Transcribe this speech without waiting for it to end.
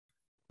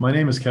My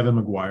name is Kevin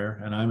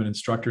McGuire, and I'm an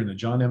instructor in the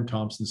John M.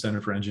 Thompson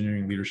Center for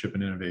Engineering, Leadership,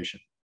 and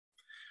Innovation.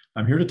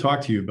 I'm here to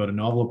talk to you about a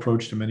novel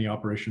approach to many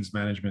operations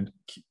management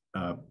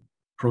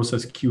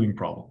process queuing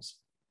problems.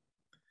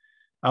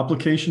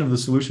 Application of the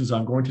solutions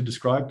I'm going to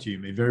describe to you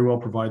may very well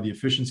provide the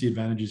efficiency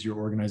advantages your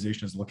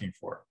organization is looking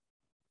for.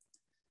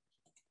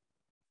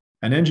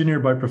 An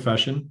engineer by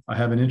profession, I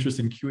have an interest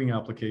in queuing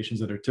applications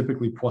that are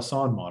typically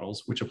Poisson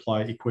models, which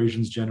apply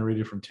equations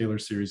generated from Taylor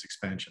series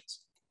expansions.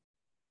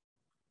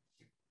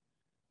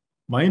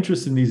 My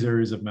interests in these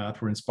areas of math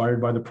were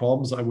inspired by the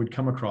problems I would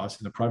come across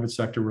in the private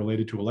sector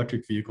related to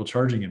electric vehicle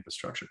charging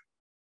infrastructure.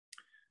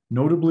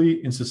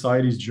 Notably, in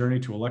society's journey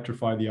to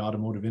electrify the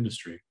automotive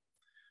industry,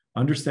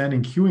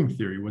 understanding queuing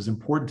theory was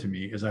important to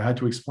me as I had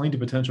to explain to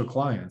potential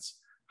clients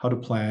how to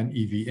plan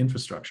EV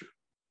infrastructure.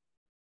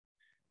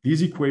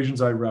 These equations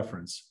I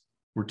reference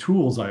were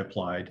tools I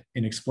applied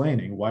in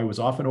explaining why it was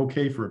often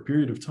okay for a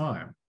period of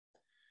time,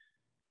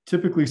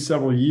 typically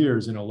several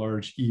years in a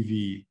large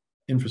EV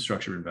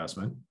infrastructure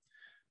investment,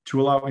 to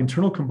allow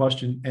internal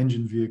combustion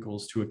engine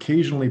vehicles to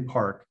occasionally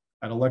park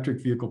at electric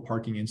vehicle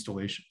parking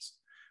installations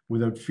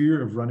without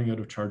fear of running out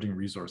of charging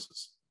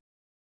resources.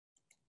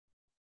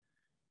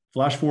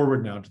 Flash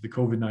forward now to the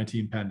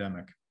COVID-19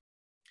 pandemic.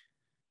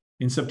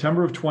 In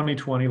September of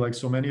 2020, like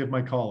so many of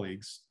my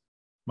colleagues,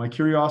 my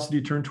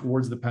curiosity turned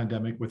towards the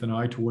pandemic with an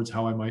eye towards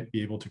how I might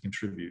be able to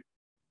contribute.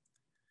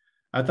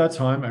 At that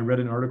time, I read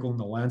an article in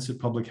the Lancet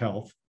Public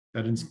Health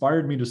that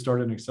inspired me to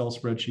start an Excel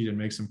spreadsheet and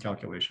make some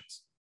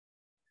calculations.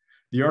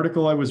 The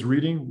article I was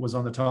reading was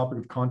on the topic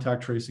of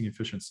contact tracing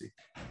efficiency.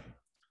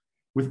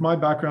 With my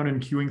background in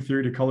queuing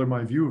theory to color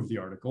my view of the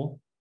article,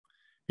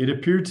 it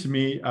appeared to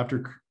me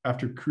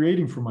after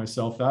creating for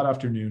myself that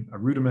afternoon a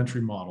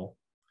rudimentary model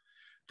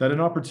that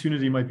an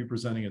opportunity might be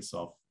presenting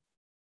itself.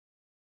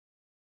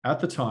 At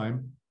the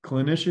time,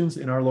 clinicians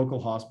in our local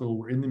hospital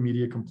were in the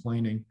media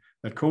complaining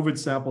that COVID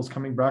samples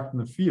coming back from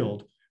the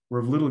field were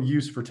of little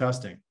use for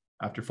testing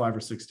after 5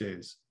 or 6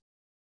 days.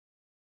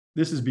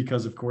 This is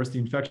because, of course, the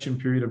infection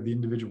period of the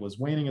individual is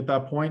waning at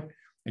that point,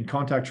 and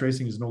contact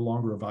tracing is no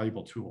longer a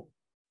valuable tool.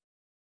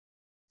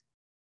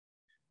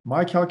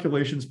 My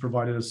calculations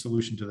provided a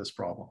solution to this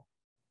problem.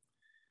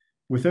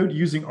 Without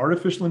using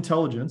artificial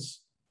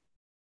intelligence,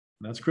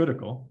 and that's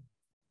critical,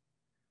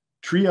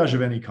 triage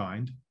of any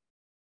kind,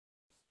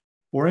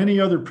 or any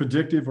other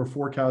predictive or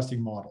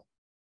forecasting model,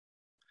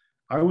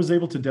 I was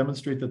able to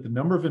demonstrate that the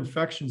number of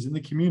infections in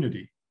the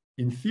community,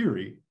 in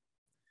theory,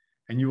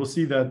 and you will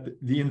see that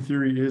the in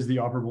theory is the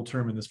operable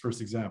term in this first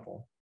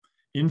example,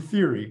 in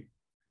theory,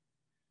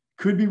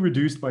 could be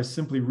reduced by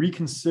simply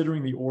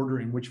reconsidering the order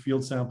in which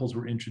field samples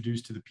were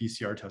introduced to the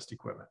PCR test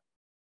equipment.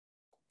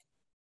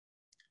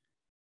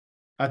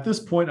 At this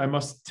point, I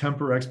must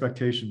temper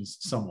expectations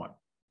somewhat.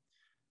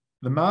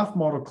 The math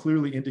model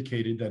clearly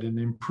indicated that an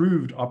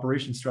improved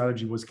operation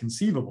strategy was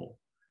conceivable,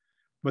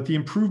 but the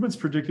improvements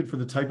predicted for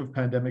the type of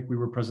pandemic we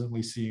were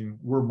presently seeing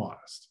were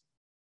modest,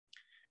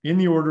 in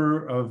the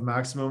order of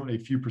maximum a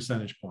few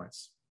percentage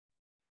points.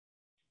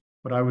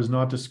 But I was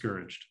not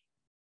discouraged.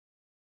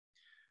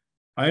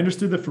 I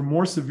understood that for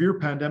more severe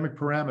pandemic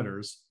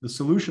parameters, the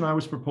solution I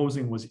was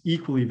proposing was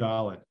equally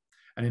valid,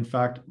 and in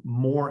fact,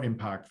 more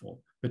impactful,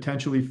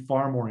 potentially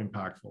far more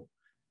impactful,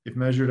 if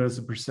measured as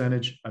a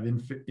percentage of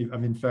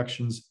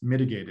infections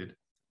mitigated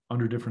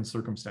under different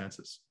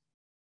circumstances.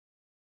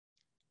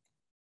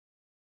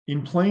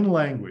 In plain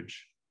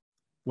language,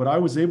 what I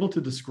was able to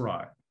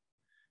describe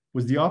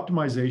was the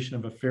optimization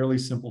of a fairly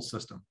simple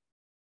system.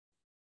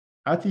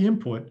 At the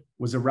input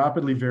was a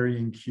rapidly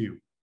varying queue,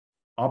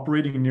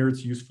 operating near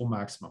its useful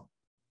maximum.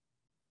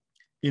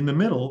 In the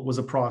middle was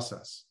a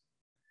process.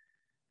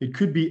 It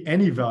could be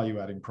any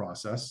value-adding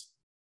process,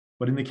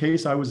 but in the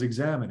case I was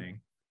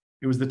examining,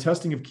 it was the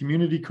testing of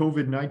community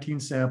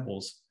COVID-19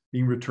 samples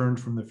being returned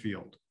from the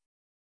field.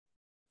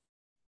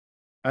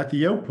 At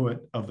the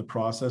output of the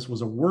process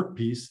was a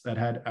workpiece that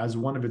had as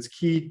one of its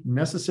key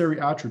necessary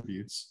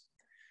attributes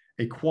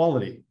a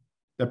quality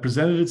that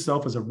presented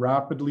itself as a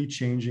rapidly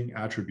changing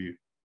attribute.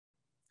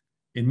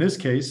 In this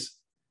case,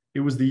 it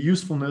was the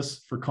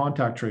usefulness for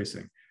contact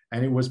tracing,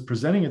 and it was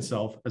presenting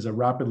itself as a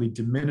rapidly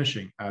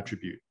diminishing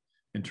attribute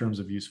in terms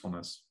of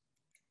usefulness.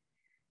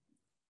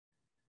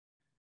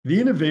 The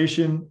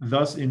innovation,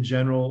 thus in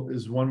general,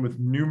 is one with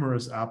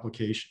numerous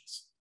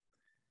applications.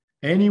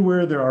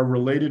 Anywhere there are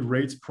related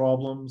rates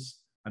problems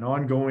and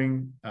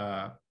ongoing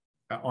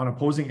on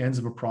opposing ends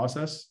of a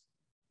process,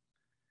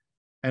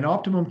 an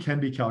optimum can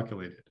be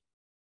calculated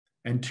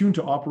and tuned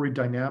to operate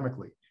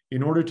dynamically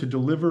in order to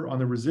deliver on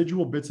the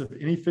residual bits of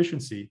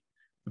inefficiency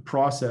the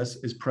process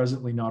is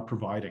presently not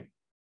providing.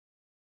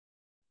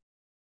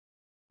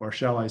 Or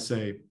shall I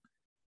say,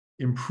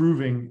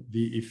 improving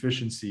the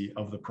efficiency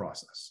of the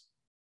process.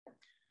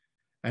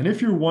 And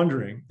if you're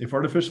wondering if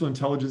artificial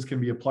intelligence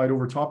can be applied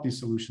over top these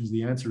solutions,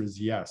 the answer is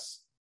yes.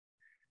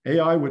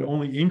 AI would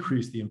only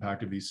increase the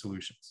impact of these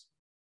solutions.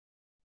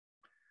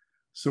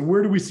 So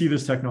where do we see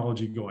this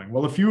technology going?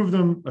 Well, a few of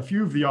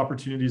the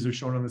opportunities are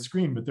shown on the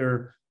screen, but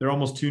they're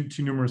almost too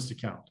numerous to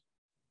count.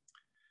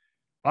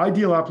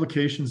 Ideal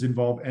applications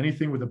involve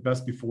anything with a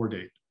best before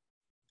date.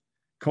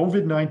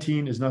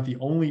 COVID-19 is not the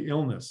only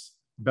illness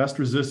best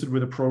resisted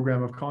with a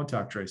program of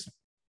contact tracing.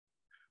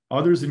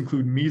 Others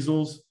include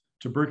measles,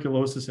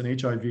 tuberculosis, and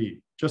HIV,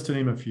 just to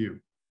name a few.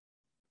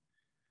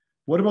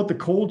 What about the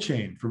cold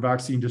chain for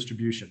vaccine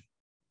distribution?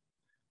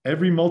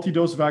 Every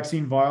multi-dose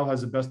vaccine vial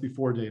has a best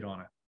before date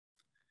on it.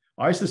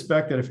 I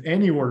suspect that if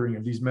any ordering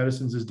of these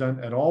medicines is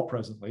done at all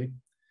presently,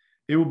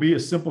 it will be a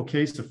simple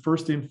case of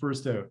first in,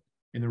 first out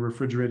in the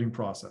refrigerating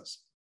process.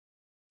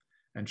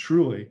 And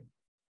truly,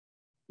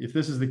 if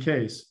this is the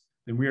case,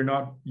 then we are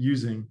not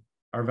using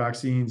our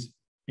vaccines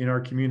in our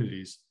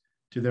communities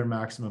to their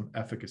maximum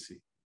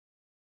efficacy.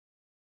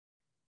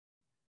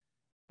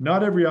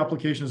 Not every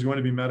application is going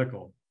to be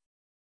medical.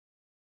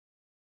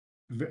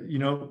 You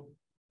know,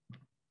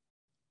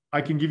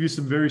 I can give you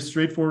some very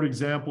straightforward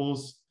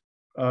examples,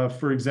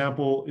 for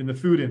example, in the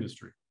food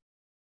industry.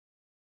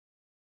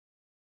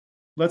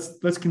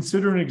 Let's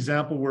consider an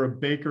example where a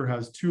baker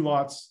has 2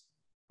 lots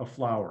of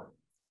flour.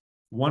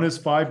 One is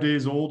 5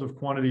 days old of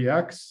quantity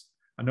X,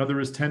 another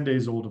is 10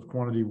 days old of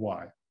quantity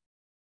Y.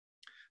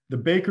 The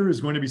baker is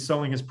going to be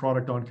selling his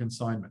product on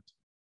consignment.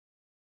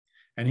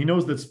 And he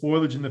knows that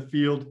spoilage in the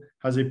field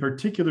has a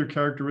particular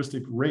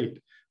characteristic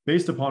rate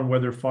based upon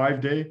whether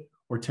 5-day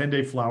or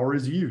 10-day flour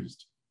is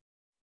used.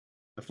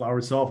 The flour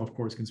itself, of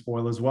course, can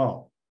spoil as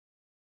well.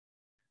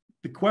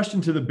 The question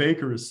to the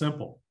baker is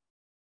simple.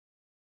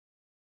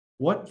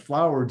 What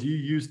flour do you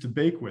use to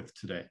bake with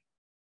today?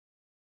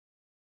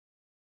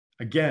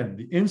 Again,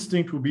 the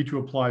instinct will be to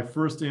apply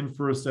first in,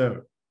 first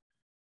out,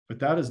 but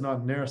that is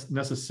not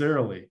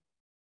necessarily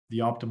the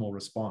optimal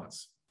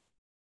response.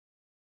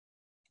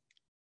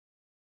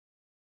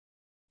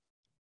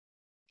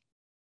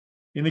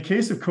 In the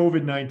case of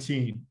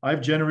COVID-19,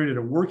 I've generated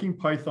a working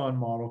Python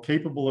model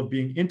capable of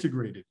being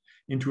integrated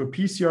into a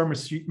PCR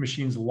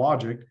machine's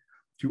logic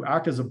to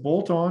act as a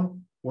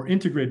bolt-on or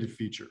integrated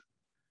feature,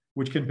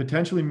 which can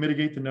potentially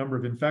mitigate the number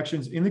of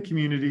infections in the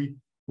community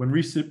when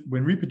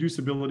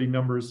reproducibility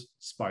numbers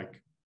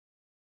spike.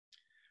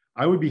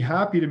 I would be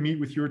happy to meet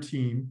with your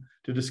team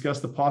to discuss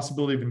the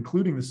possibility of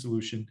including the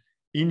solution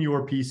in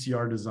your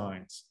PCR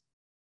designs.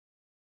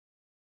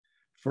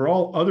 For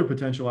all other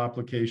potential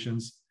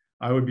applications,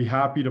 I would be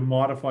happy to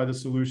modify the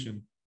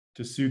solution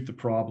to suit the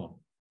problem.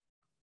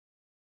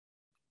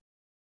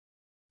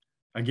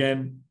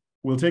 Again,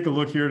 we'll take a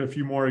look here at a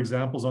few more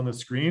examples on the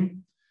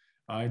screen.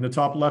 In the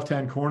top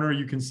left-hand corner,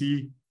 you can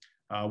see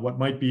what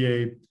might be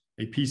a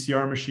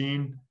PCR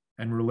machine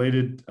and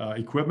related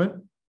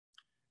equipment.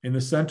 In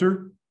the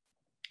center,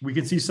 we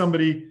can see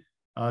somebody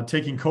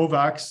taking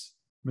Covax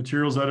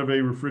materials out of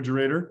a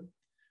refrigerator.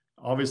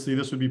 Obviously,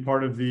 this would be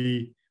part of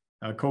the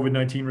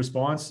COVID-19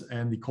 response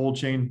and the cold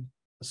chain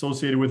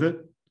associated with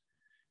it.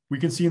 We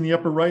can see in the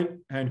upper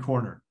right-hand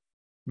corner,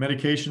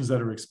 medications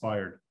that are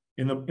expired.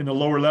 In the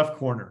lower left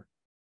corner,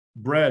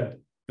 bread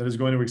that is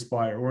going to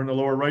expire, or in the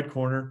lower right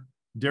corner,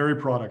 dairy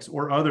products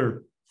or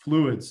other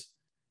fluids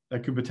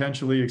that could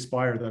potentially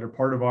expire that are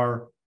part of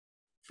our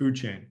food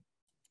chain.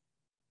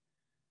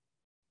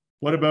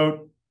 What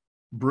about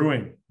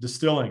brewing,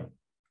 distilling,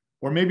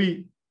 or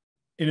maybe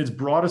in its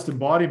broadest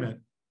embodiment,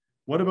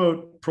 what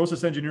about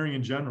process engineering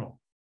in general?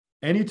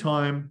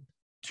 Anytime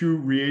 2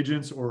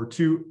 reagents or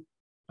 2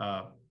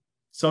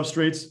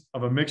 substrates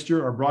of a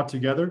mixture are brought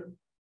together,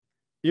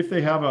 if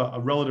they have a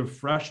relative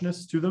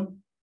freshness to them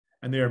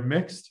and they are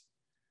mixed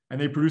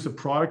and they produce a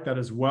product that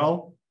as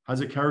well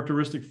has a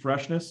characteristic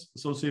freshness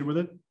associated with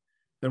it,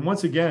 then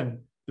once again,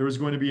 there is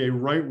going to be a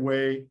right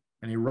way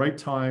and a right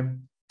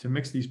time to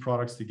mix these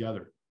products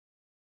together.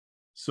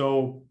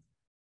 So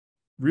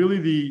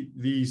really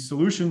the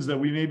solutions that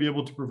we may be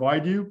able to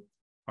provide you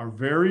are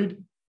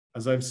varied.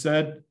 As I've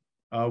said,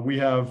 we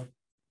have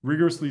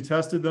rigorously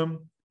tested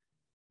them.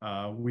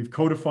 We've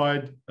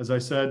codified, as I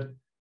said,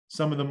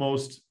 some of the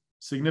most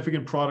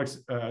significant products,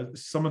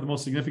 some of the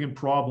most significant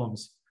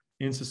problems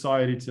in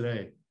society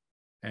today.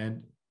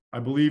 And I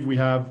believe we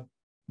have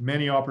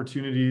many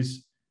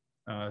opportunities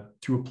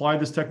to apply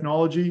this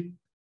technology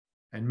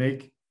and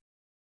make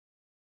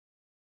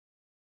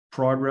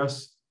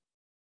progress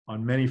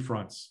on many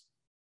fronts.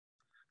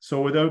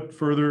 So without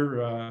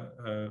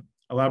further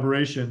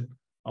elaboration,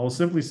 I will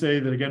simply say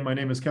that, again, my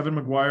name is Kevin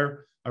McGuire.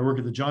 I work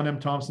at the John M.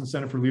 Thompson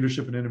Center for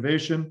Leadership and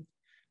Innovation.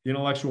 The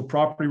intellectual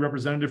property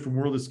representative from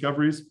World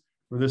Discoveries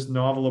for this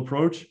novel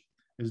approach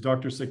is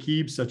Dr.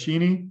 Saqib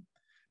Sachini,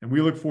 and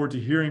we look forward to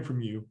hearing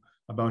from you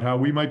about how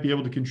we might be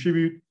able to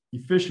contribute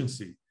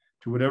efficiency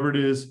to whatever it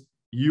is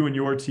you and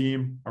your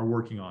team are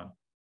working on.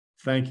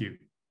 Thank you.